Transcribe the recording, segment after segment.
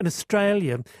in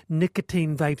Australia,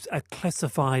 nicotine vapes are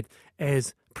classified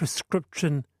as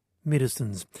prescription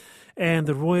medicines. And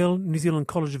the Royal New Zealand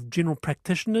College of General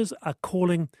Practitioners are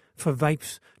calling for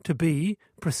vapes to be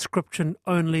prescription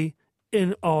only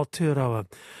in Aotearoa.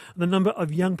 The number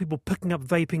of young people picking up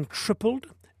vaping tripled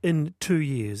in 2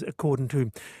 years, according to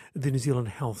the New Zealand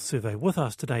Health Survey. With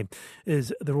us today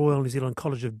is the Royal New Zealand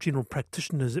College of General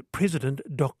Practitioners President,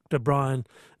 Dr. Brian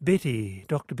Betty.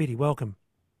 Dr. Betty, welcome.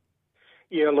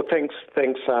 Yeah, look, thanks,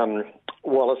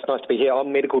 Wallace. Nice to be here.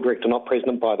 I'm medical director, not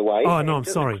president, by the way. Oh, no, I'm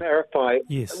sorry. To clarify,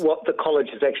 yes. What the college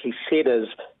has actually said is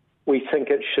we think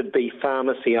it should be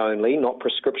pharmacy only, not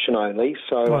prescription only,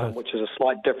 so which is a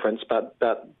slight difference, but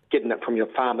getting it from your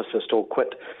pharmacist or quit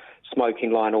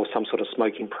smoking line or some sort of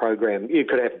smoking program. You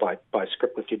could have by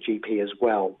script with your GP as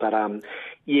well. But,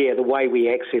 the way we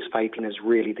access vaping is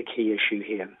really the key issue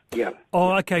here. Yeah.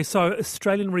 Oh, okay. So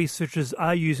Australian researchers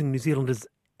are using New Zealand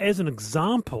as an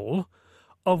example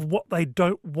of what they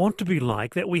don't want to be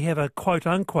like, that we have a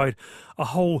quote-unquote, a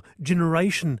whole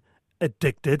generation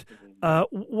addicted.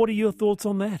 What are your thoughts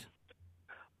on that?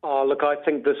 Oh, look, I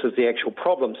think this is the actual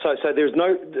problem. So there's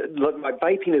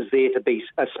vaping is there to be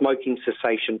a smoking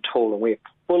cessation tool, and we're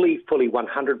fully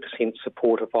 100%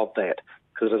 supportive of that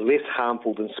because it's less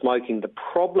harmful than smoking. The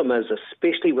problem is,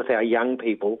 especially with our young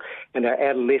people and our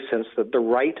adolescents, that the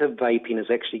rate of vaping is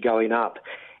actually going up.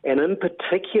 And in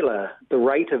particular, the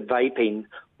rate of vaping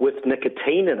with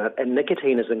nicotine in it, and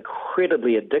nicotine is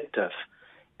incredibly addictive,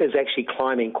 is actually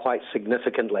climbing quite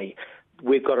significantly.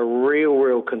 We've got a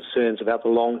real concerns about the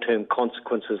long-term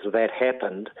consequences of that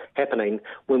happening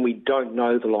when we don't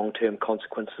know the long-term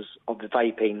consequences of the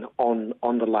vaping on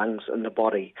the lungs and the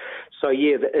body. So,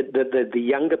 the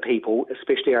younger people,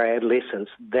 especially our adolescents,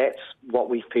 that's what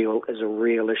we feel is a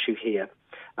real issue here.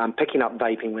 Picking up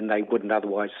vaping when they wouldn't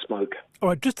otherwise smoke. All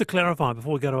right, just to clarify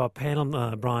before we go to our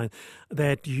panel, Brian,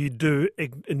 that you do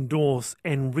endorse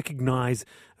and recognise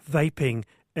vaping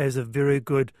as a very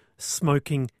good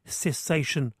smoking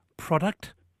cessation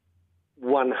product?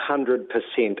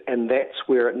 100%, and that's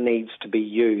where it needs to be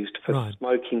used for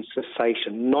smoking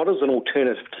cessation, not as an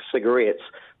alternative to cigarettes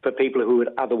for people who would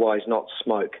otherwise not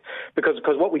smoke. Because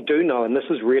what we do know, and this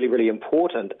is really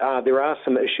important, there are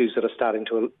some issues that are starting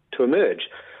to emerge.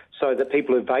 So that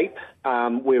people who vape,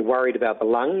 we're worried about the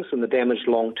lungs and the damage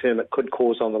long-term it could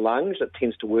cause on the lungs. It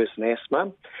tends to worsen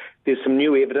asthma. There's some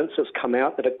new evidence that's come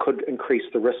out that it could increase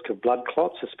the risk of blood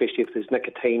clots, especially if there's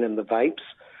nicotine in the vapes.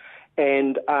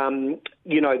 And,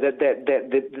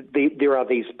 there are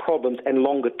these problems, and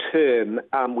longer term,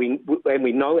 we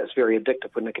know it's very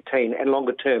addictive with nicotine, and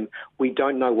longer term, we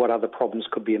don't know what other problems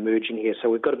could be emerging here. So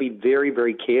we've got to be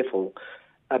very careful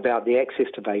about the access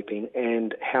to vaping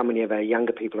and how many of our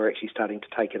younger people are actually starting to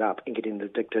take it up and getting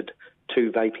addicted to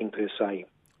vaping per se.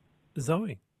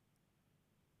 Zoe?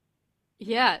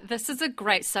 Yeah, this is a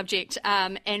great subject,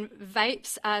 and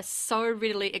vapes are so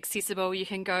readily accessible. You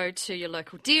can go to your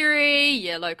local dairy,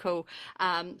 your local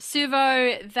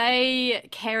servo. They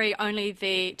carry only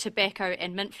the tobacco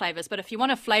and mint flavours, but if you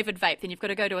want a flavoured vape, then you've got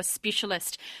to go to a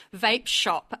specialist vape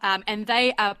shop, and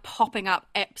they are popping up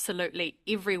absolutely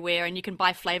everywhere, and you can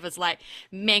buy flavours like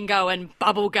mango and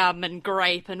bubblegum and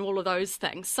grape and all of those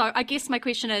things. So I guess my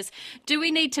question is, do we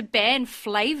need to ban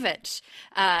flavoured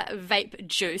vape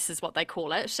juice, is what they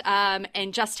call it,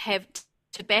 and just have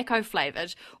tobacco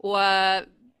flavoured, or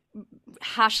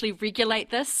harshly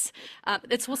regulate this?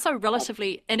 It's also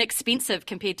relatively inexpensive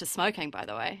compared to smoking, by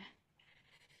the way.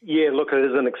 Yeah, look, it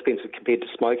is inexpensive compared to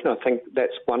smoking. I think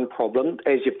that's one problem.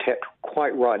 As you've tapped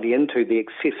quite rightly into, the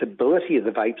accessibility of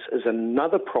the vapes is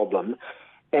another problem,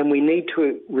 and we need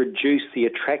to reduce the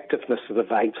attractiveness of the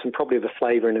vapes, and probably the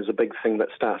flavouring is a big thing that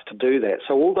starts to do that.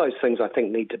 So all those things I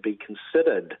think need to be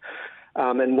considered.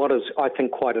 And what is, I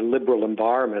think, quite a liberal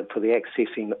environment for the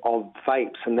accessing of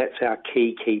vapes, and that's our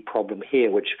key problem here,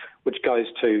 which goes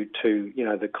to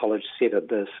the college said at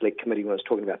the select committee when I was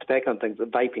talking about tobacco and things,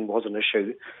 that vaping was an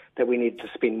issue that we needed to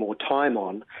spend more time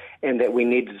on, and that we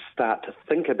needed to start to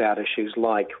think about issues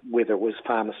like whether it was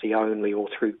pharmacy only or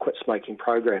through quit smoking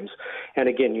programs. And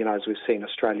again, as we've seen,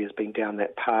 Australia's been down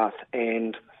that path,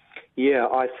 and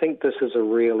I think this is a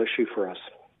real issue for us.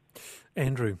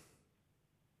 Andrew?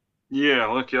 Yeah,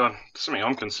 look, something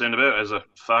I'm concerned about as a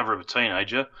father of a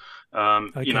teenager.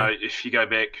 Okay. If you go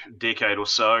back a decade or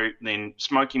so, then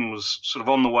smoking was sort of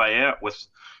on the way out with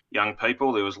young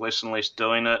people. There was less and less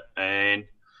doing it, and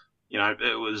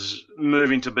it was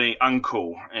moving to be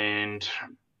uncool, and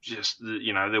just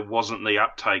there wasn't the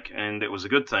uptake, and that was a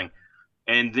good thing.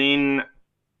 And then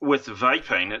with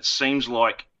vaping, it seems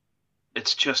like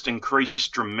it's just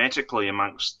increased dramatically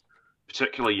amongst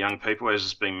particularly young people, as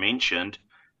has been mentioned.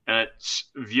 and it's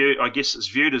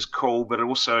viewed as cool, but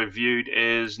also viewed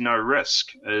as no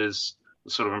risk, is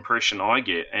the sort of impression I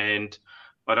get. And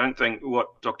I don't think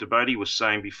what Dr. Beatty was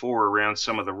saying before around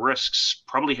some of the risks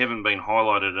probably haven't been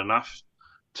highlighted enough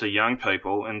to young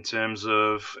people in terms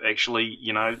of actually,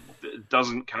 it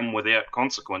doesn't come without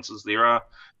consequences. There are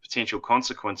potential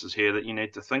consequences here that you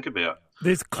need to think about.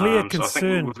 There's clear concern. So I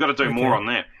think we've got to do more on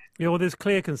that. Yeah, well, there's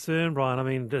clear concern, Brian. I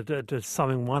mean, to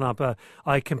summing one up,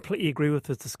 I completely agree with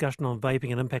this discussion on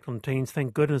vaping and impact on teens.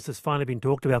 Thank goodness it's finally been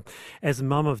talked about. As a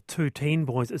mum of 2 teen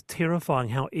boys, it's terrifying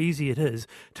how easy it is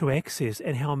to access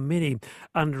and how many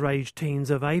underage teens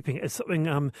are vaping. It's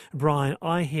something, Brian,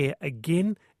 I hear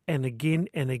again and again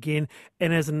and again.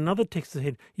 And as another text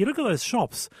said, you look at those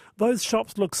shops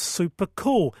look super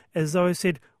cool, as Zoe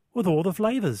said, with all the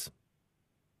flavours.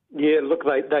 Yeah, look,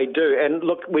 they do. And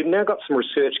look, we've now got some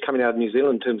research coming out of New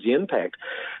Zealand in terms of the impact.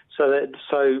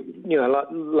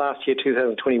 Last year,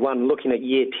 2021, looking at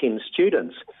year 10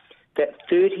 students, that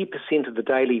 30% of the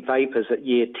daily vapers at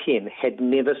year 10 had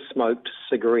never smoked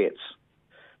cigarettes.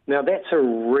 Now, that's a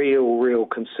real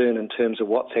concern in terms of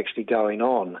what's actually going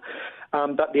on.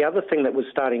 But the other thing that was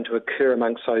starting to occur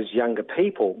amongst those younger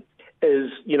people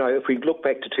is, if we look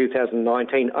back to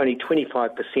 2019, only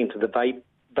 25% of the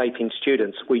vaping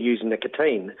students were using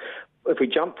nicotine. If we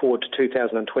jump forward to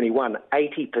 2021,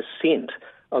 80%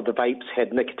 of the vapes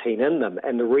had nicotine in them.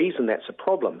 And the reason that's a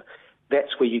problem,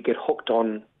 that's where you get hooked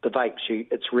on the vapes.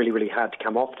 It's really hard to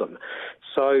come off them.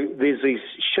 So there's these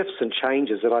shifts and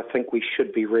changes that I think we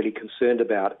should be really concerned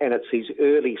about. And it's these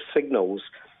early signals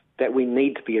that we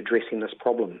need to be addressing this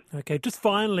problem. Okay, just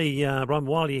finally, Ron,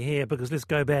 while you're here, because let's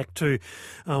go back to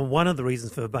one of the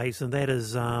reasons for vapes, and that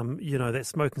is, that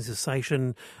smoking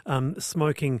cessation.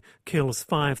 Smoking kills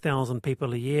 5,000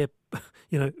 people a year.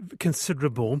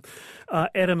 Considerable.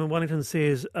 Adam in Wellington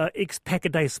says,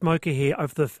 ex-pack-a-day smoker here.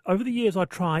 Over the years, I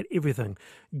tried everything.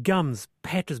 Gums,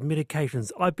 patches,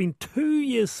 medications. I've been 2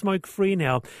 years smoke-free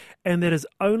now, and that is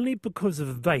only because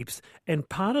of vapes. And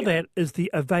part of that is the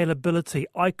availability.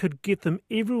 I could get them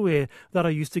everywhere that I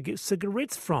used to get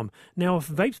cigarettes from. Now, if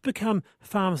vapes become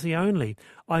pharmacy only,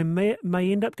 I may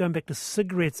end up going back to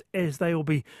cigarettes, as they will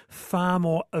be far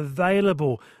more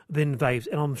available than vapes.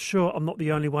 And I'm sure I'm not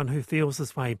the only one who feels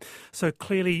this way. So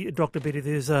clearly, Dr. Beatty,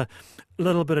 there's a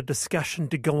little bit of discussion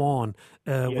to go on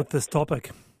with this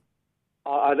topic.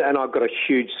 And I've got a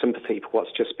huge sympathy for what's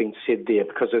just been said there,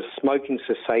 because of smoking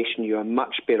cessation, you are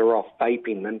much better off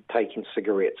vaping than taking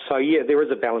cigarettes. So, yeah, there is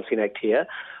a balancing act here.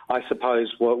 I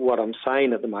suppose what I'm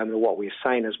saying at the moment, or what we're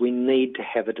saying, is we need to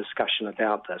have a discussion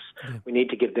about this. Yeah. We need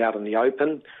to get it out in the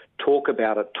open, talk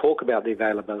about it, talk about the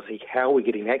availability, how we're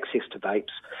getting access to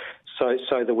vapes,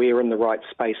 so that we're in the right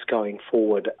space going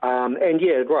forward.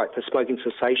 For smoking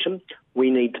cessation, we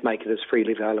need to make it as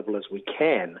freely available as we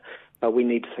can. But we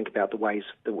need to think about the ways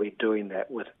that we're doing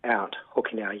that without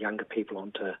hooking our younger people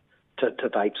onto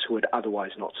vapes who would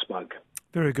otherwise not smoke.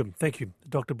 Very good. Thank you,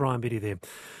 Dr. Brian Beatty there.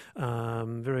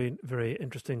 Very, very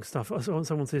interesting stuff.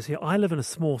 Someone says here, I live in a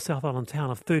small South Island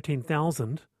town of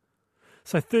 13,000.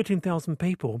 So 13,000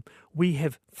 people. We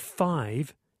have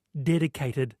 5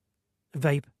 dedicated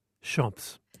vape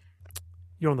shops.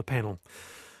 You're on the panel.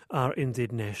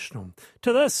 RNZ National.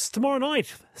 To this, tomorrow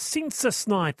night, census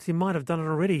night. You might have done it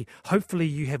already. Hopefully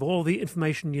you have all the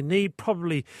information you need,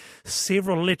 probably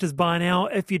several letters by now.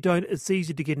 If you don't, it's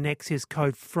easy to get an access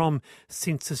code from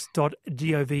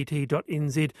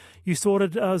census.govt.nz. You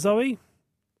sorted, Zoe?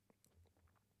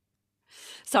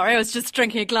 Sorry, I was just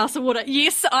drinking a glass of water.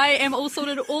 Yes, I am all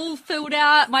sorted, all filled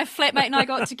out. My flatmate and I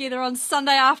got together on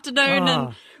Sunday afternoon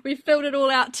and we filled it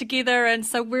all out together, and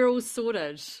so we're all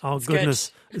sorted. Oh, it's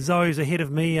goodness. Good. Zoe's ahead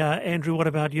of me. Andrew, what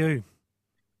about you?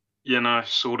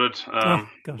 Sorted.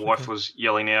 Wife was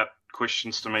yelling out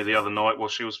questions to me the other night while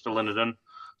she was filling it in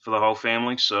for the whole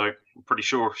family, so I'm pretty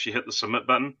sure she hit the submit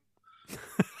button.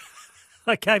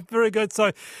 Okay, very good.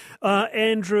 So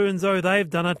Andrew and Zoe, they've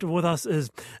done it. With us is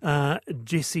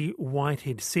Jesse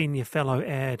Whitehead, Senior Fellow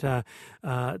at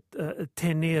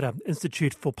Tanera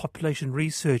Institute for Population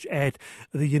Research at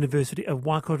the University of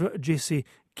Waikato. Jesse,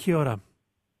 kia ora.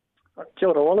 Kia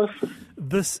ora, Wallace.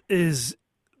 This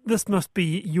must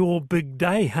be your big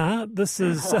day, huh? This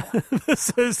is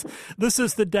this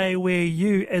is the day where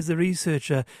you, as a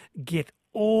researcher, get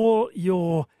all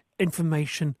your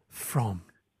information from.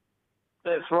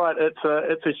 That's right.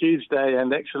 It's a huge day,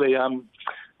 and actually, I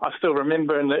still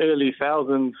remember in the early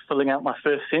thousands filling out my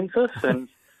first census, and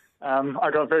I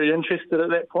got very interested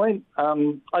at that point.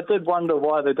 I did wonder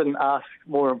why they didn't ask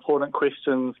more important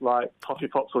questions like Toffee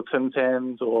Pops or Tim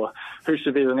Tams or who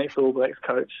should be the next All Blacks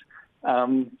coach.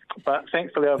 But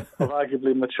thankfully, I've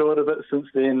arguably matured a bit since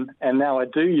then, and now I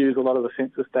do use a lot of the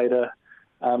census data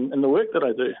in the work that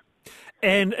I do.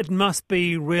 And it must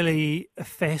be really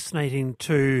fascinating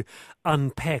to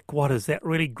unpack what is that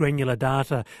really granular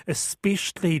data,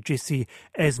 especially, Jesse,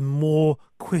 as more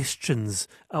questions,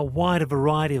 a wider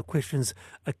variety of questions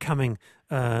are coming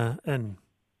in.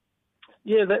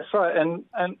 Yeah, that's right. And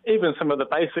even some of the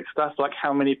basic stuff, like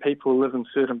how many people live in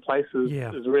certain places,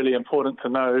 is really important to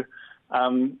know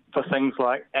for things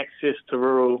like access to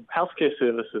rural healthcare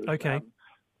services. Okay.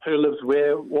 Who lives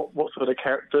where, what sort of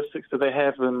characteristics do they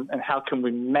have, and how can we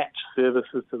match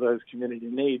services to those community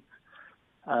needs?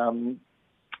 And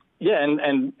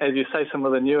as you say, some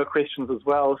of the newer questions as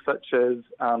well, such as,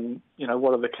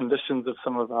 what are the conditions of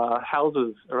some of our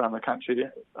houses around the country?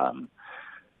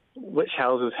 Which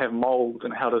houses have mould,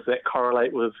 and how does that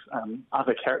correlate with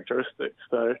other characteristics?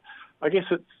 So I guess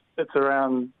it's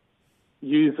around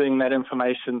using that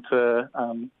information to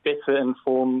better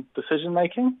inform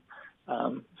decision-making.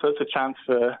 So it's a chance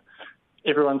for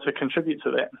everyone to contribute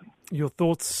to that. Your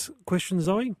thoughts, questions,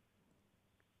 Zoe?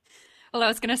 Well, I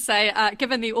was going to say,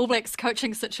 given the All Blacks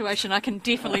coaching situation, I can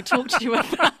definitely talk to you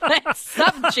about that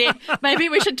subject. Maybe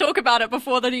we should talk about it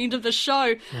before the end of the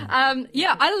show. I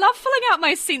love filling out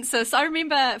my census. I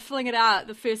remember filling it out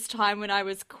the first time when I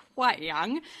was quite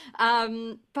young.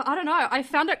 But I don't know, I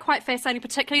found it quite fascinating,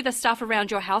 particularly the stuff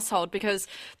around your household, because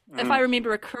if I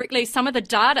remember correctly, some of the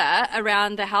data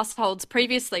around the households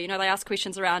previously, they asked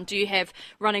questions around, do you have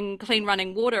clean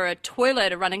running water, a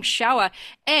toilet, a running shower?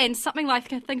 And something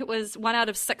like, I think it was 1 out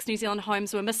of 6 New Zealand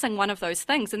homes were missing one of those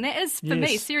things. And that is, for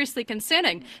me, seriously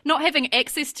concerning. Not having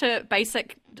access to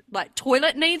basic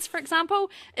toilet needs, for example,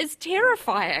 is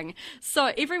terrifying.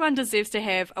 So everyone deserves to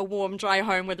have a warm, dry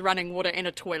home with running water and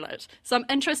a toilet. So I'm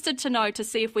interested to know, to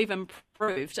see if we've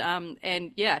improved.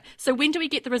 So when do we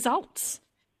get the results?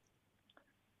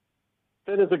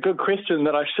 That is a good question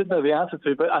that I should know the answer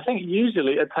to, but I think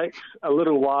usually it takes a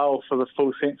little while for the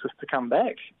full census to come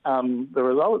back, the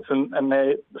results, and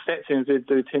the Stats NZ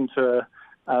do tend to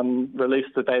release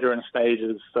the data in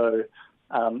stages. So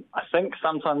I think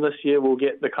sometime this year we'll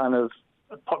get the kind of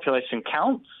population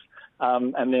counts,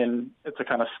 and then it's a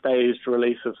kind of staged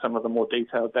release of some of the more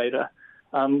detailed data.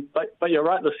 But you're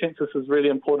right, the census is really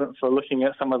important for looking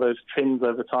at some of those trends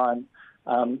over time.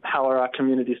 How are our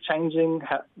communities changing?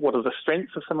 What are the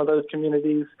strengths of some of those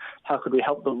communities? How could we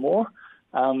help them more?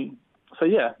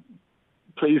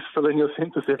 Please fill in your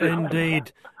census, everyone.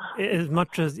 Indeed. As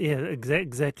much as,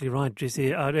 exactly right,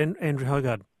 Jesse. Andrew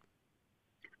Hoggard.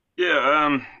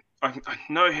 Yeah, I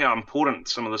know how important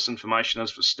some of this information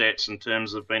is for stats in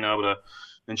terms of being able to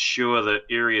ensure that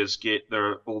areas get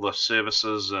all the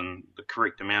services and the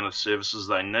correct amount of services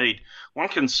they need. One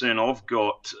concern I've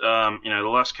got, the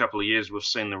last couple of years we've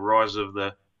seen the rise of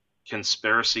the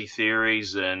conspiracy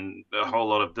theories and a whole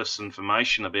lot of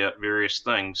disinformation about various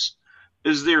things.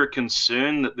 Is there a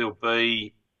concern that there'll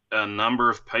be a number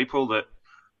of people that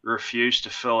refuse to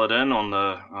fill it in on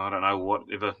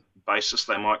whatever basis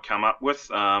they might come up with,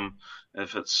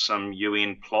 if it's some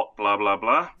UN plot, blah, blah,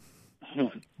 blah? Do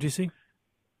you see?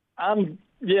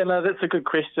 That's a good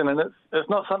question, and it's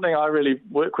not something I really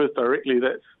work with directly.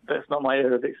 That's not my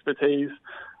area of expertise.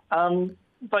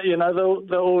 But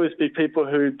there'll always be people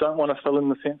who don't want to fill in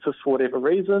the census for whatever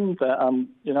reason. That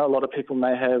a lot of people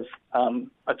may have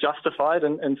a justified,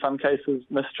 and in some cases,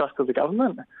 mistrust of the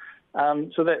government.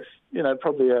 So that's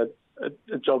probably a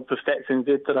job for Stats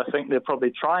NZ that I think they're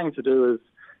probably trying to do is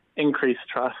increase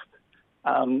trust,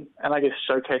 and I guess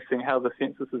showcasing how the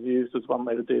census is used is one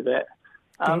way to do that.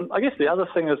 I guess the other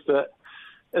thing is that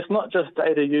it's not just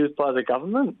data used by the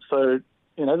government. So,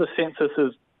 the census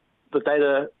is the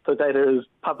data is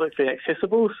publicly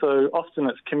accessible. So often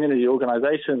it's community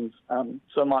organisations.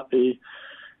 So it might be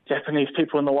Japanese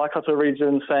people in the Waikato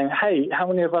region saying, hey, how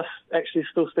many of us actually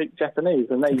still speak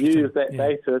Japanese? And they use that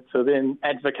data to then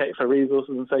advocate for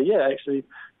resources and say, actually,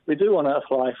 we do want to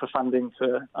apply for funding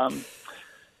to,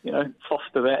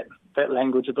 foster that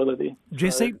language ability.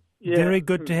 Jesse? Very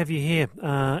good to have you here,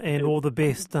 and all the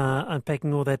best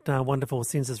unpacking all that wonderful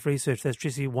census research. That's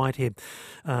Jesse Whitehead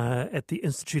at the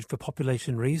Institute for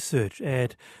Population Research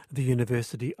at the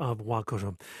University of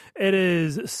Waikato. It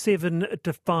is 7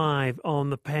 to 5 on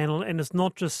the panel, and it's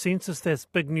not just census that's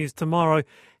big news tomorrow.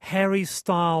 Harry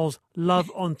Styles'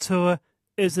 Love on Tour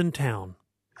is in town.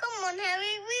 Come on,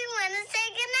 Harry, we want to say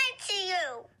goodnight to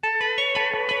you.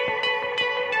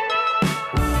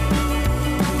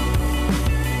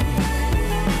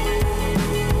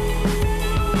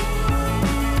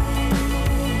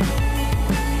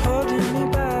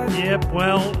 Yep,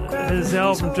 well, his His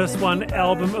album just won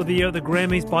Album of the Year at the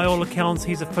Grammys. By all accounts,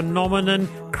 he's a phenomenon.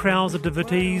 Crowds of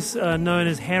devotees known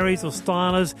as Harrys or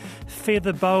Stylers,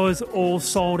 feather boas, all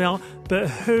sold out. But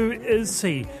who is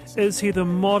he? Is he the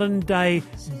modern-day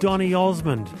Donny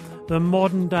Osmond? The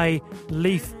modern-day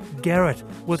Leif Garrett?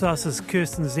 With us is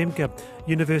Kirsten Zemke,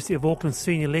 University of Auckland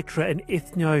Senior Lecturer in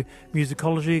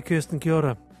Ethnomusicology. Kirsten, kia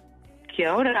ora. Kia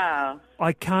ora.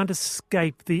 I can't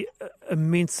escape the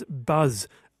immense buzz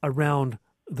around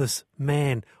this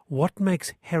man. What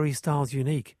makes Harry Styles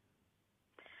unique?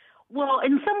 Well,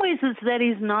 in some ways it's that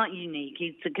he's not unique.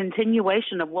 He's a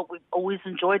continuation of what we've always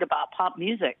enjoyed about pop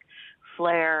music.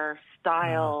 Flair,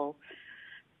 style,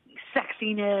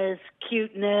 sexiness,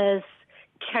 cuteness,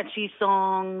 catchy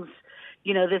songs.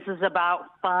 You know, this is about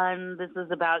fun. This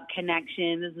is about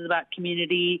connection. This is about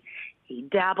community. He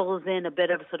dabbles in a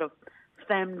bit of sort of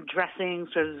femme dressing,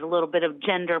 so there's a little bit of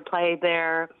gender play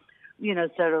there, you know,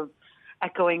 sort of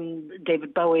echoing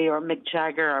David Bowie or Mick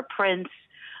Jagger or Prince.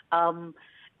 And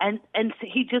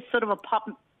he just sort of a pop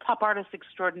artist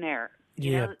extraordinaire.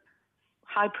 You know,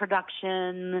 high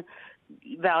production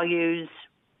values,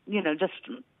 you know, just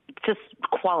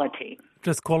quality.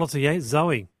 Just quality, eh?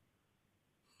 Zoe?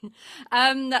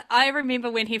 I remember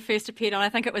when he first appeared on, I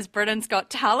think it was Britain's Got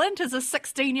Talent as a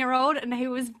 16-year-old, and he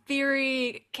was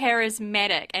very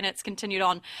charismatic, and it's continued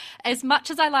on. As much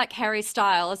as I like Harry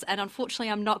Styles, and unfortunately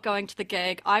I'm not going to the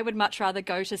gig, I would much rather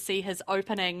go to see his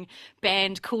opening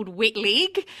band called Wet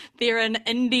Leg. They're an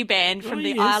indie band from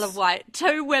the Isle of Wight.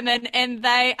 2 women, and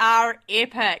they are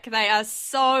epic. They are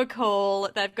so cool.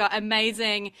 They've got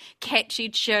amazing, catchy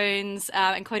tunes,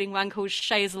 including one called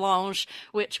Chaise Lounge,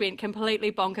 which went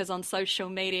completely bonkers on social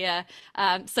media.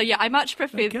 So yeah, I much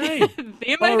prefer them over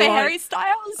Harry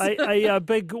Styles. A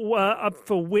big up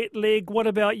for Wet Leg. What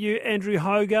about you, Andrew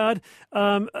Hoggard?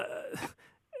 Heard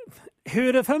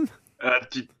of him?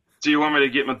 Do you want me to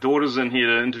get my daughters in here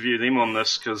to interview them on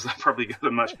this? Because they've probably got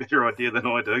a much better idea than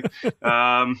I do.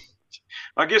 I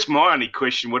guess my only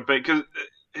question would be, because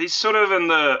he's sort of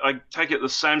in I take it, the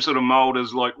same sort of mould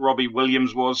as like Robbie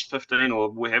Williams was 15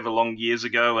 or however long years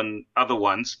ago and other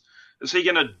ones. Is he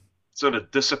going to sort of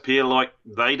disappear like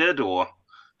they did, or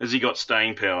has he got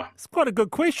staying power? It's quite a good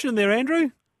question there,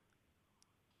 Andrew.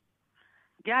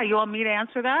 Yeah, you want me to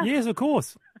answer that? Yes, of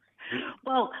course.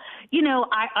 Well, you know,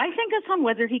 I think it's on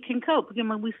whether he can cope. I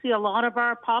mean, we see a lot of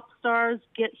our pop stars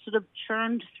get sort of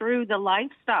churned through the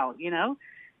lifestyle, you know,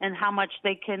 and how much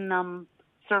they can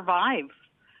survive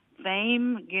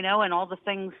fame, you know, and all the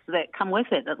things that come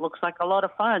with it. It looks like a lot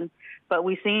of fun. But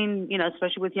we've seen, you know,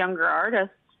 especially with younger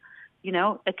artists, you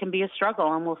know, it can be a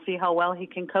struggle, and we'll see how well he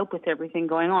can cope with everything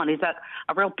going on. He's at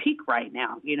a real peak right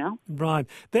now, you know? Right.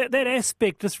 That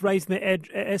aspect, just raising the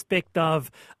aspect of,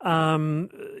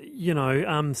 you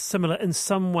know, similar in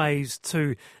some ways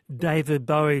to David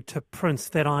Bowie, to Prince,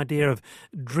 that idea of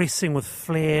dressing with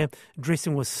flair,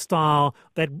 dressing with style,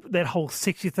 that whole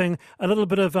sexy thing, a little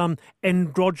bit of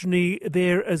androgyny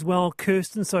there as well,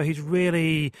 Kirsten. So he's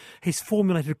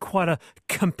formulated quite a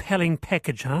compelling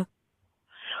package, huh?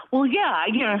 Well, yeah,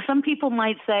 you know, some people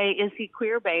might say, is he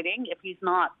queer baiting if he's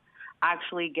not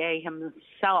actually gay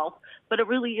himself? But it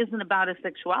really isn't about his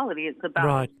sexuality. It's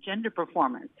about his gender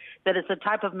performance, that it's a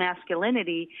type of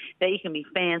masculinity that you can be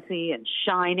fancy and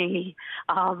shiny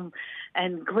and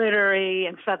glittery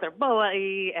and feather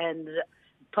boa-y and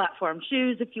platform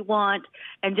shoes if you want,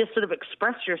 and just sort of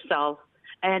express yourself.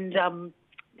 And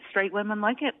straight women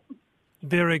like it.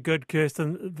 Very good,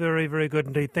 Kirsten. Very, very good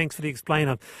indeed. Thanks for the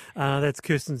explainer. That's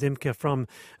Kirsten Zemke from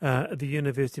the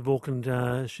University of Auckland.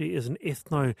 She is an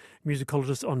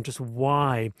ethnomusicologist on just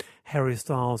why Harry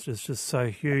Styles is just so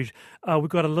huge. We've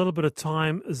got a little bit of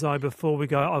time, Zoe, before we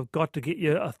go. I've got to get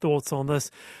your thoughts on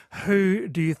this. Who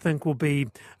do you think will be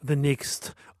the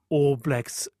next All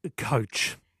Blacks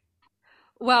coach?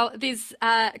 Well, there's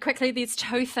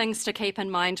 2 things to keep in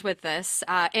mind with this.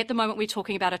 At the moment, we're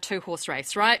talking about a 2-horse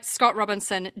race, right? Scott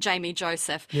Robinson, Jamie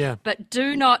Joseph. Yeah. But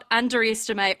do not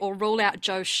underestimate or rule out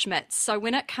Joe Schmidt. So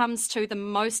when it comes to the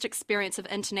most experience of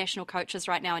international coaches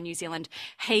right now in New Zealand,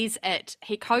 he's it.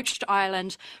 He coached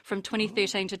Ireland from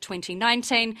 2013 to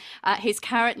 2019. He's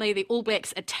currently the All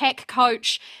Blacks attack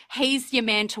coach. He's your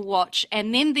man to watch.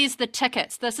 And then there's the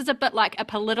tickets. This is a bit like a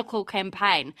political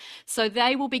campaign. So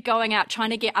they will be going out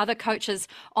trying to get other coaches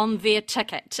on their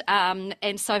ticket. And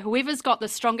so whoever's got the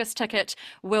strongest ticket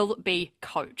will be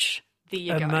coach. There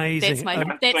you Amazing. go.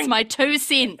 That's my 2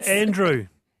 cents. Andrew.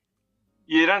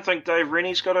 You don't think Dave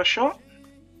Rennie's got a shot?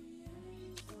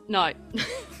 No.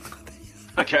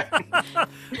 Okay.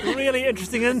 Really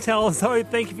interesting intel. So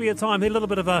thank you for your time. A little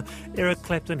bit of Eric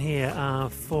Clapton here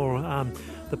for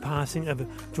the passing of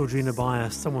Georgina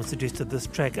Bias. Someone suggested this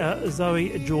track.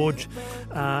 Zoe, George,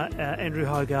 Andrew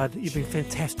Hoggard, you've been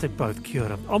fantastic both. Kia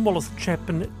ora. I'm Wallace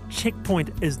Chapman. Checkpoint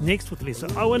is next with Lisa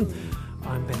Owen.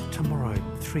 I'm back tomorrow,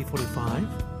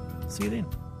 3:45. See you then.